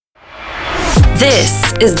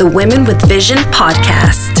This is the Women with Vision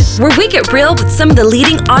podcast, where we get real with some of the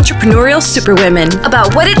leading entrepreneurial superwomen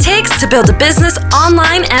about what it takes to build a business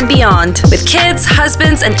online and beyond, with kids,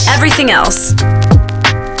 husbands, and everything else.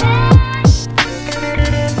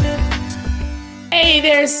 Hey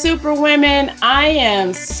there, superwomen. I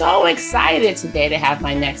am so excited today to have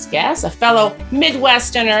my next guest, a fellow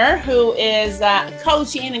Midwesterner who is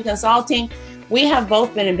coaching and consulting. We have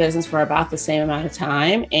both been in business for about the same amount of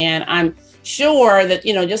time, and I'm sure that,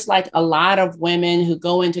 just like a lot of women who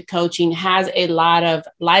go into coaching has a lot of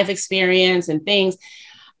life experience and things.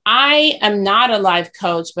 I am not a life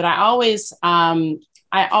coach, but I always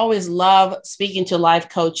love speaking to life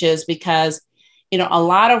coaches because, a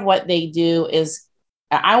lot of what they do is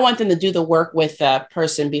I want them to do the work with the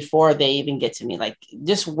person before they even get to me, like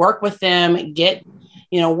just work with them, get,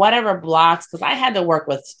 whatever blocks, because I had to work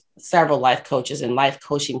with several life coaches and life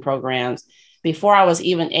coaching programs before I was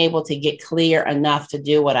even able to get clear enough to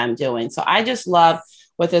do what I'm doing. So I just love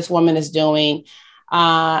what this woman is doing.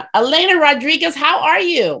 Elena Rodriguez, how are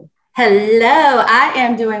you? Hello, I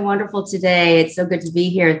am doing wonderful today. It's so good to be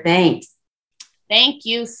here. Thanks. Thank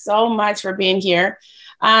you so much for being here.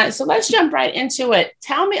 So let's jump right into it.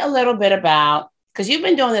 Tell me a little bit about, because you've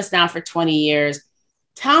been doing this now for 20 years.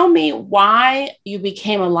 Tell me why you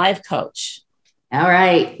became a life coach. All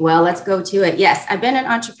right. Well, let's go to it. Yes, I've been an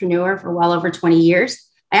entrepreneur for well over 20 years.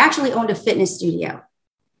 I actually owned a fitness studio,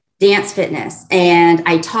 dance fitness, and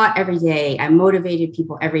I taught every day. I motivated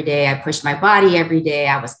people every day. I pushed my body every day.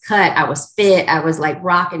 I was cut. I was fit. I was like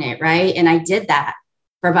rocking it. Right. And I did that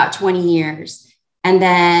for about 20 years. And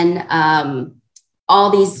then all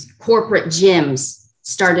these corporate gyms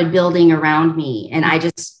started building around me, and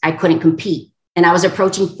I couldn't compete. And I was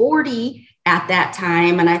approaching 40 at that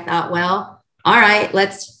time. And I thought, well, all right,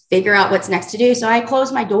 let's figure out what's next to do. So I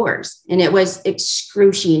closed my doors, and it was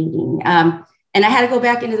excruciating. And I had to go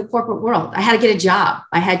back into the corporate world. I had to get a job.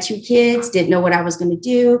 I had 2 kids, didn't know what I was going to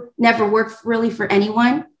do, never worked really for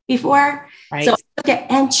anyone before. Right. So I took an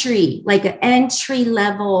entry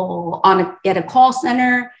level at a call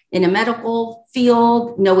center in a medical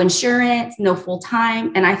field, no insurance, no full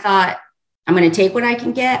time. And I thought, I'm going to take what I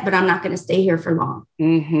can get, but I'm not going to stay here for long.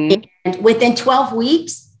 Mm-hmm. And within 12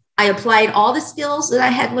 weeks, I applied all the skills that I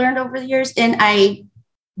had learned over the years, and I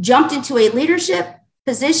jumped into a leadership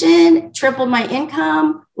position, tripled my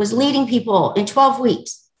income, was leading people in 12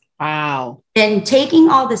 weeks. Wow. And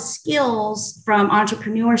taking all the skills from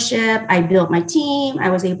entrepreneurship, I built my team.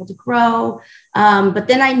 I was able to grow. But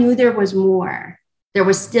then I knew there was more. There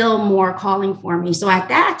was still more calling for me. So at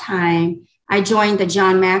that time, I joined the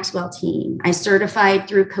John Maxwell team. I certified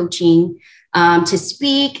through coaching to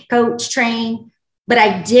speak, coach, train. But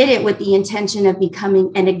I did it with the intention of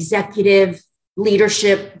becoming an executive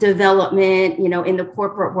leadership development, in the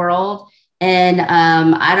corporate world. And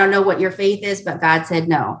I don't know what your faith is, but God said,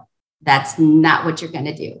 no, that's not what you're going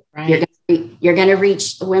to do. Right. You're going to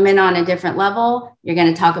reach women on a different level. You're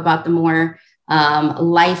going to talk about the more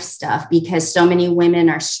life stuff, because so many women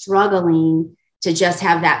are struggling to just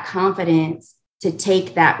have that confidence to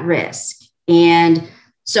take that risk. And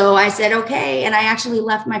so I said, okay. And I actually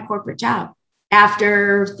left my corporate job.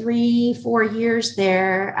 After 3-4 years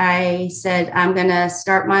there, I said, I'm going to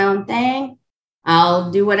start my own thing. I'll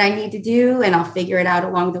do what I need to do, and I'll figure it out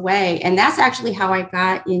along the way. And that's actually how I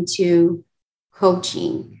got into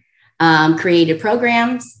coaching. Created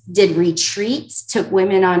programs, did retreats, took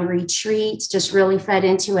women on retreats, just really fed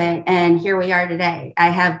into it. And here we are today.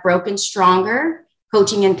 I have Broken Stronger,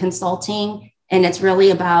 coaching and consulting, and it's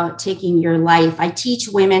really about taking your life. I teach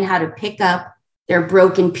women how to pick up their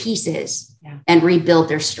broken pieces and rebuild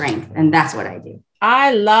their strength. And that's what I do.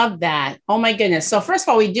 I love that. Oh my goodness. So first of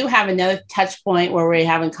all, we do have another touch point where we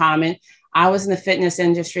have in common. I was in the fitness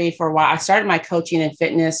industry for a while. I started my coaching and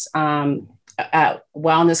fitness,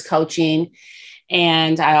 wellness coaching.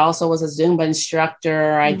 And I also was a Zumba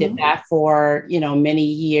instructor. I did that for, many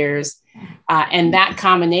years. And that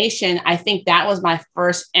combination, I think that was my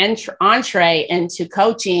first entree into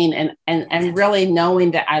coaching and really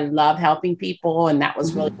knowing that I love helping people. And that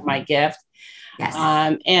was really my gift. Yes.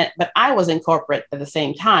 But I was in corporate at the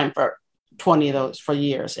same time for 20 of those for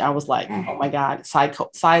years. I was like, oh my God, side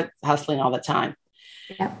hustling all the time.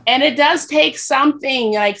 Yep. And it does take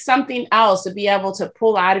something else to be able to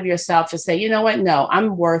pull out of yourself to say, you know what? No,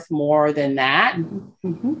 I'm worth more than that.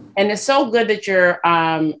 Mm-hmm. And it's so good that you're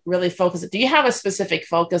really focused. Do you have a specific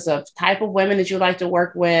focus of type of women that you like to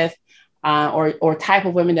work with or type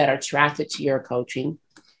of women that are attracted to your coaching?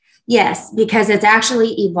 Yes, because it's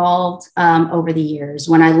actually evolved over the years.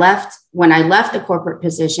 When I left the corporate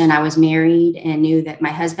position, I was married and knew that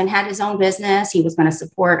my husband had his own business. He was going to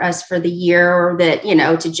support us for the year, that,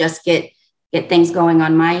 to just get things going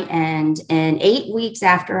on my end. And 8 weeks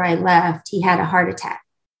after I left, he had a heart attack,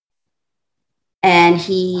 and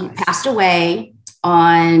he passed away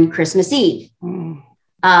on Christmas Eve.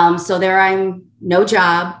 So there, I'm no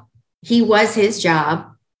job. He was his job.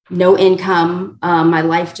 No income. My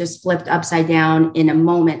life just flipped upside down in a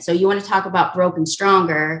moment. So you want to talk about broken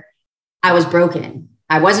stronger? I was broken.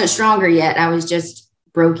 I wasn't stronger yet. I was just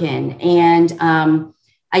broken. And,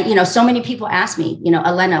 so many people ask me,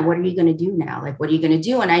 Elena, what are you going to do now? Like, what are you going to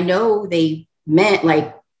do? And I know they meant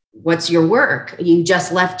like, what's your work? You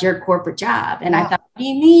just left your corporate job. And I thought, what do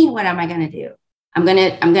you mean? What am I going to do? I'm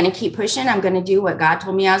going to keep pushing. I'm going to do what God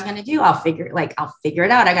told me I was going to do. I'll figure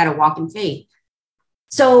it out. I got to walk in faith.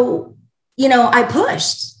 So, I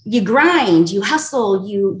pushed. You grind, you hustle,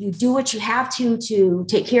 you do what you have to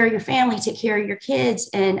take care of your family, take care of your kids.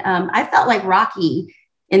 And I felt like Rocky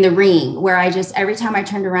in the ring, where every time I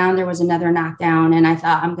turned around, there was another knockdown. And I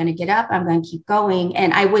thought, I'm going to get up, I'm going to keep going.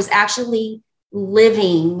 And I was actually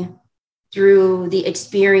living through the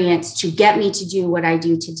experience to get me to do what I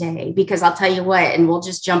do today. Because I'll tell you what, and we'll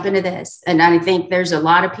just jump into this. And I think there's a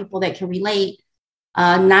lot of people that can relate.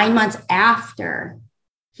 9 months after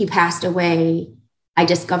he passed away, I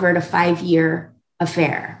discovered a 5-year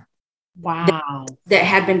affair. Wow. That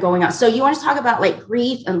had been going on. So you want to talk about like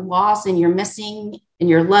grief and loss, and you're missing and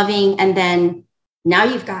you're loving. And then now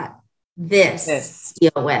you've got this to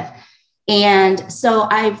deal with. And so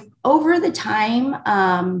over the time,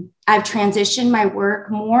 I've transitioned my work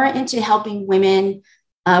more into helping women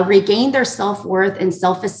regain their self-worth and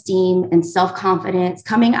self-esteem and self-confidence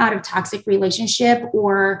coming out of toxic relationship,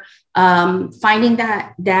 or finding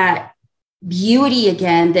that beauty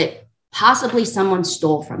again that possibly someone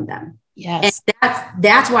stole from them. Yes. And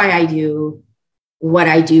that's why I do what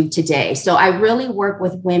I do today. So I really work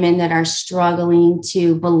with women that are struggling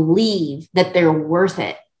to believe that they're worth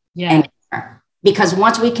it. Yeah. Because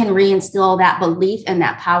once we can reinstill that belief and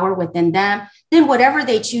that power within them, then whatever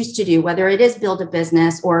they choose to do, whether it is build a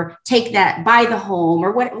business or buy the home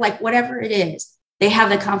or whatever it is, they have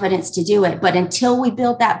the confidence to do it. But until we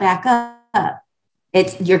build that back up,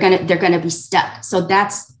 they're going to be stuck. So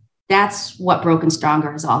that's what Broken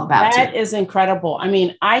Stronger is all about. That is incredible. I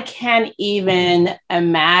mean, I can't even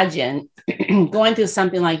imagine going through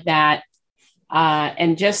something like that.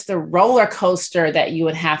 And just the roller coaster that you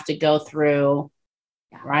would have to go through,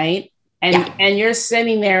 right? And you're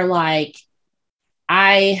sitting there like,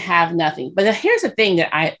 I have nothing. But here's the thing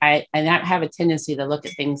that I have a tendency to look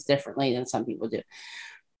at things differently than some people do,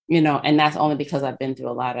 and that's only because I've been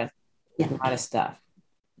through a lot of stuff.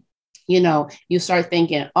 You start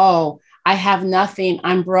thinking, oh, I have nothing.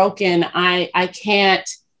 I'm broken. I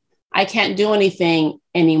can't do anything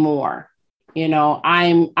anymore.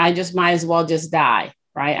 I just might as well just die,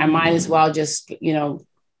 right? I might as well just,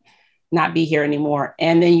 not be here anymore.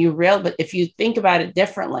 And then but if you think about it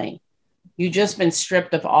differently, you've just been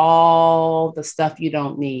stripped of all the stuff you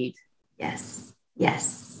don't need. Yes.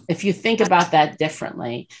 If you think about that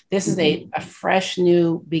differently, this is a fresh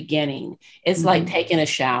new beginning. It's like taking a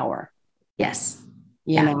shower. Yes.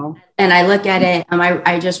 You know? And I look at it,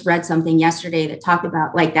 I just read something yesterday that talked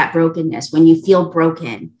about like that brokenness, when you feel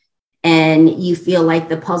broken and you feel like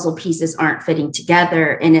the puzzle pieces aren't fitting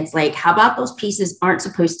together. And it's like, how about those pieces aren't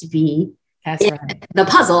supposed to be the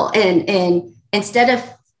puzzle? And instead of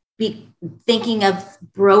thinking of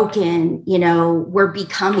broken, we're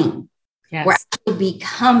becoming. Yes. We're actually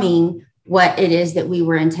becoming what it is that we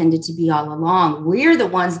were intended to be all along. We're the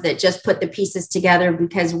ones that just put the pieces together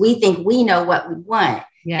because we think we know what we want.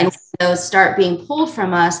 Yes. And those start being pulled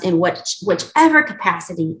from us in whichever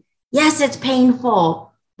capacity. Yes, it's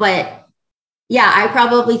painful. But yeah, I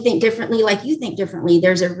probably think differently, like you think differently.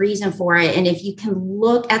 There's a reason for it. And if you can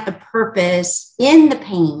look at the purpose in the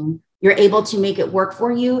pain, you're able to make it work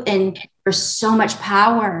for you. And there's so much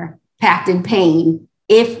power packed in pain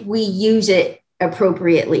if we use it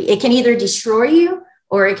appropriately. It can either destroy you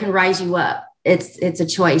or it can rise you up. It's a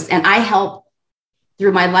choice. And I help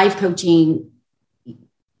through my life coaching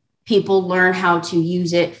people learn how to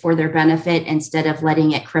use it for their benefit instead of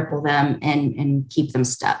letting it cripple them and keep them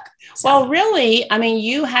stuck. So. Well, really, I mean,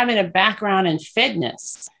 you having a background in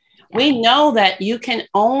fitness, we know that you can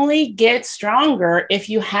only get stronger if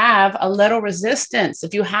you have a little resistance.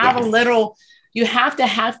 If you have a little, you have to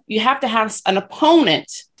have an opponent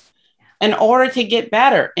in order to get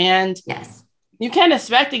better. And you can't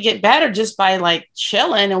expect to get better just by like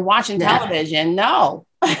chilling and watching television. No.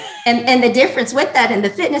 And the difference with that and the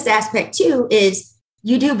fitness aspect too is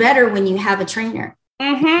you do better when you have a trainer,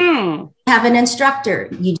 have an instructor.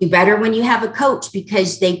 You do better when you have a coach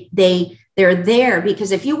because they're there.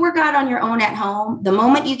 Because if you work out on your own at home, the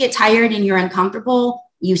moment you get tired and you're uncomfortable,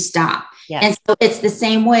 you stop. Yes. And so it's the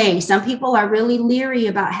same way. Some people are really leery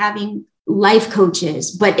about having life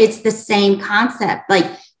coaches, but it's the same concept. Like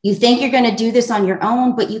you think you're going to do this on your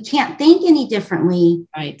own, but you can't think any differently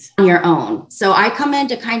on your own. So I come in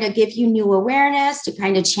to kind of give you new awareness, to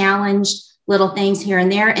kind of challenge little things here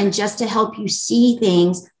and there, and just to help you see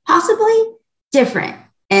things possibly different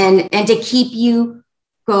and to keep you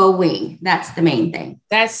going. That's the main thing.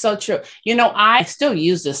 That's so true. You know, I still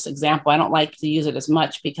use this example. I don't like to use it as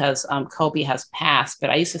much because Kobe has passed, but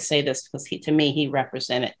I used to say this because to me, he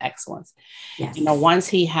represented excellence. Yes. You know, once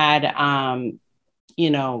he had,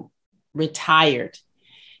 retired,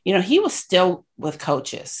 he was still with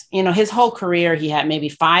coaches. His whole career, he had maybe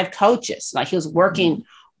 5 coaches. Like he was working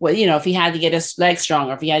with, if he had to get his legs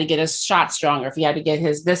stronger, if he had to get his shot stronger, if he had to get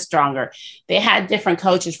his this stronger, they had different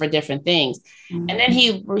coaches for different things. Mm-hmm. And then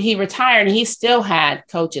he retired and he still had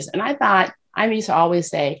coaches. And I used to always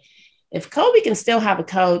say, if Kobe can still have a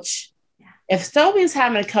coach, if Kobe's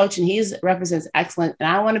having a coach and he represents excellent and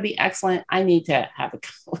I want to be excellent, I need to have a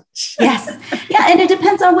coach. Yes. Yeah. And it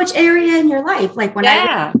depends on which area in your life. Like when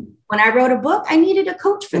I wrote a book, I needed a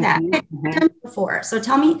coach for that. I've done it before. So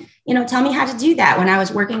tell me how to do that. When I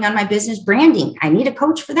was working on my business branding, I need a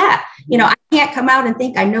coach for that. I can't come out and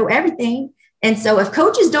think I know everything. And so if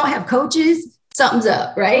coaches don't have coaches, something's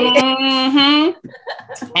up, right?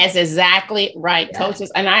 Mm-hmm. That's exactly right. Yeah. Coaches.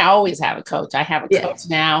 And I always have a coach. I have a coach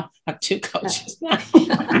now. I have 2 coaches now.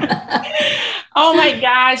 Oh my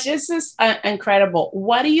gosh. This is incredible.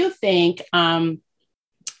 What do you think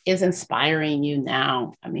is inspiring you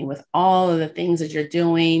now? I mean, with all of the things that you're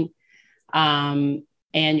doing and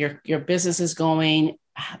your business is going,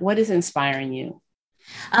 what is inspiring you?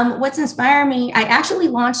 What's inspiring me, I actually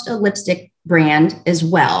launched a lipstick brand as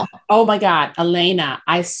well. Oh my God, Elena,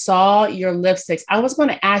 I saw your lipsticks. I was going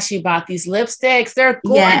to ask you about these lipsticks. They're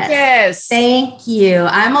gorgeous. Yes, thank you.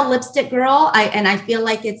 I'm a lipstick girl. I feel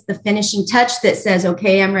like it's the finishing touch that says,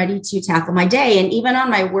 okay, I'm ready to tackle my day. And even on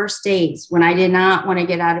my worst days, when I did not want to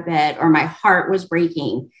get out of bed or my heart was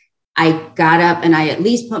breaking, I got up and I at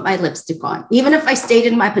least put my lipstick on, even if I stayed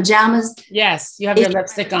in my pajamas. Yes, you have your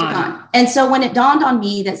lipstick on. And so when it dawned on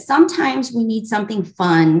me that sometimes we need something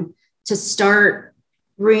fun to start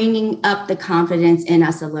bringing up the confidence in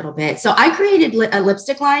us a little bit. So I created a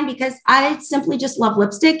lipstick line because I simply just love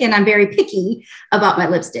lipstick and I'm very picky about my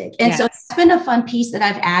lipstick. And so it's been a fun piece that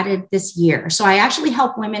I've added this year. So I actually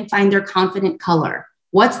help women find their confident color.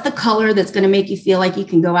 What's the color that's going to make you feel like you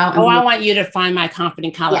can go out? And I want you to find my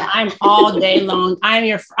confident color. Yeah. I'm all day long. I'm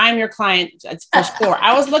your client for sure.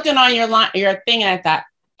 I was looking on your thing and I thought,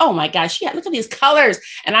 oh my gosh, look at these colors.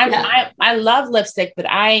 And I love lipstick, but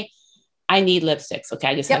I need lipsticks. Okay.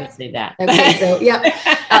 I just have to say that. Okay. So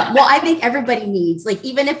well, I think everybody needs, like,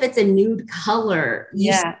 even if it's a nude color,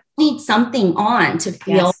 you need something on to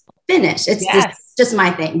feel finished. It's just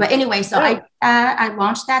my thing. But anyway, so I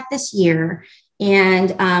launched that this year.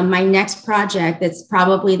 And my next project, that's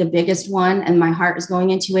probably the biggest one, and my heart is going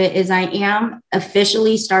into it, is I am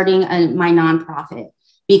officially starting my nonprofit,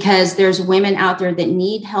 because there's women out there that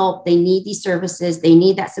need help. They need these services. They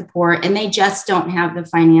need that support, and they just don't have the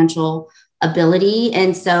financial ability.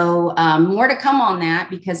 And so more to come on that,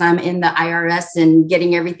 because I'm in the IRS and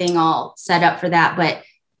getting everything all set up for that. But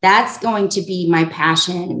that's going to be my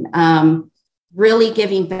passion, really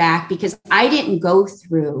giving back, because I didn't go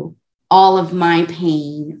through all of my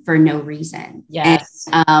pain for no reason. Yes.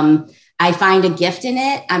 And, I find a gift in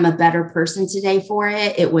it. I'm a better person today for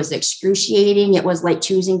it. It was excruciating. It was like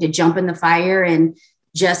choosing to jump in the fire and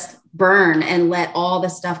just burn and let all the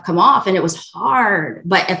stuff come off. And it was hard,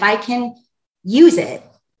 but if I can use it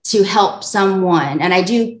to help someone, and I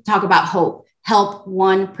do talk about hope, help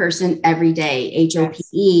one person every day,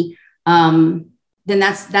 HOPE, then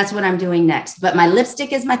that's what I'm doing next. But my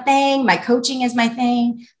lipstick is my thing. My coaching is my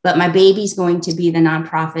thing, but my baby's going to be the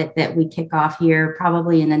nonprofit that we kick off here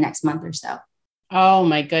probably in the next month or so. Oh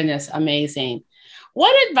my goodness. Amazing.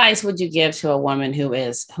 What advice would you give to a woman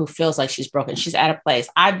who feels like she's broken? She's at a place.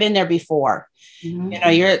 I've been there before.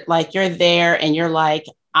 Mm-hmm. You're there and you're like,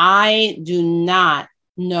 I do not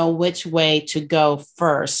know which way to go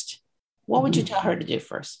first. What would you tell her to do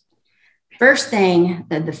first?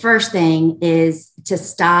 The first thing is to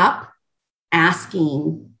stop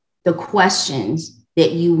asking the questions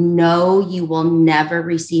that you know you will never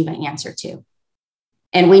receive an answer to.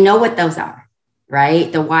 And we know what those are,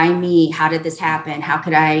 right? The why me? How did this happen? How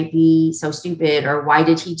could I be so stupid? Or why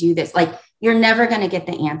did he do this? Like, you're never going to get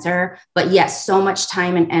the answer, but yes, so much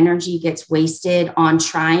time and energy gets wasted on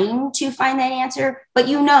trying to find that answer, but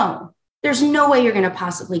there's no way you're going to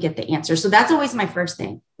possibly get the answer. So that's always my first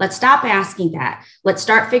thing. Let's stop asking that. Let's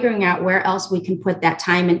start figuring out where else we can put that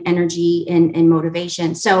time and energy and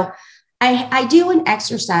motivation. So I do an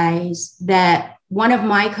exercise that one of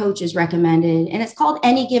my coaches recommended, and it's called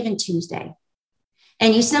Any Given Tuesday.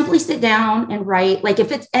 And you simply sit down and write, like,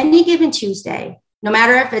 if it's any given Tuesday, no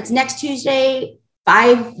matter if it's next Tuesday,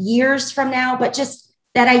 5 years from now, but just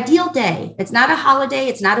that ideal day. It's not a holiday.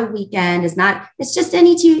 It's not a weekend. It's just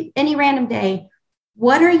any random day.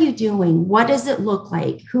 What are you doing? What does it look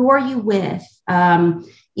like? Who are you with?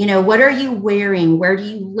 What are you wearing? Where do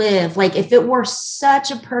you live? Like, if it were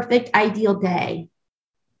such a perfect ideal day,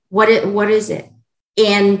 what is it?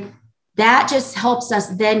 And that just helps us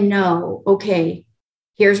then know, okay,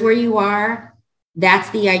 here's where you are.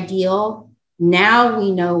 That's the ideal. Now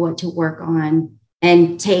we know what to work on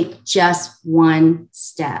and take just one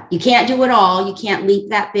step. You can't do it all. You can't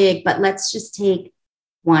leap that big, but let's just take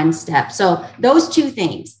one step. So those two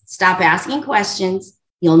things: stop asking questions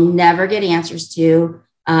you'll never get answers to.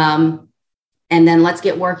 And then let's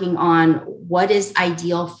get working on what is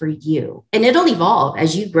ideal for you. And it'll evolve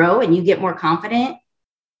as you grow and you get more confident.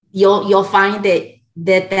 You'll find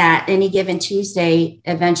that any given Tuesday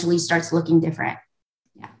eventually starts looking different.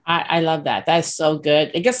 I love that. That's so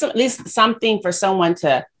good. I guess at least something for someone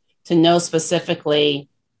to know specifically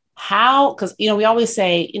how, because, we always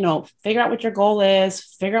say, figure out what your goal is,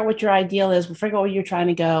 figure out what your ideal is, figure out where you're trying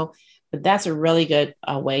to go. But that's a really good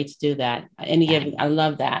way to do that. I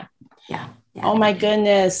love that. Yeah. Oh my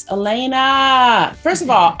goodness, Elena. First of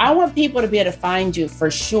all, I want people to be able to find you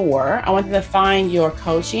for sure. I want them to find your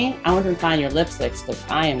coaching. I want them to find your lipsticks, because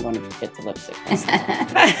I am going to get the lipstick.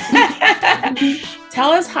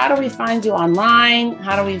 Tell us, how do we find you online?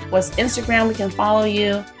 What's Instagram we can follow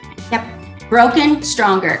you? Yep. Broken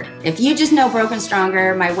Stronger. If you just know Broken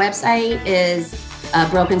Stronger, my website is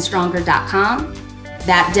brokenstronger.com.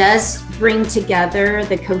 That does bring together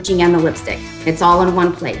the coaching and the lipstick. It's all in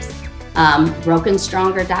one place.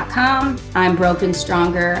 brokenstronger.com. I'm Broken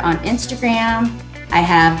Stronger on Instagram. I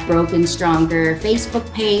have Broken Stronger Facebook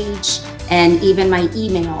page, and even my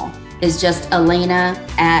email is just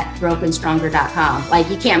Elena@brokenstronger.com. Like,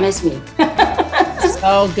 you can't miss me.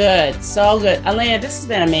 So good. So good. Elena, this has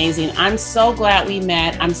been amazing. I'm so glad we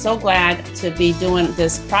met. I'm so glad to be doing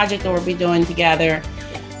this project that we'll be doing together.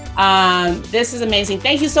 This is amazing.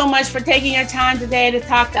 Thank you so much for taking your time today to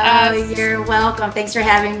talk to us. Oh, you're welcome. Thanks for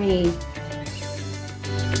having me.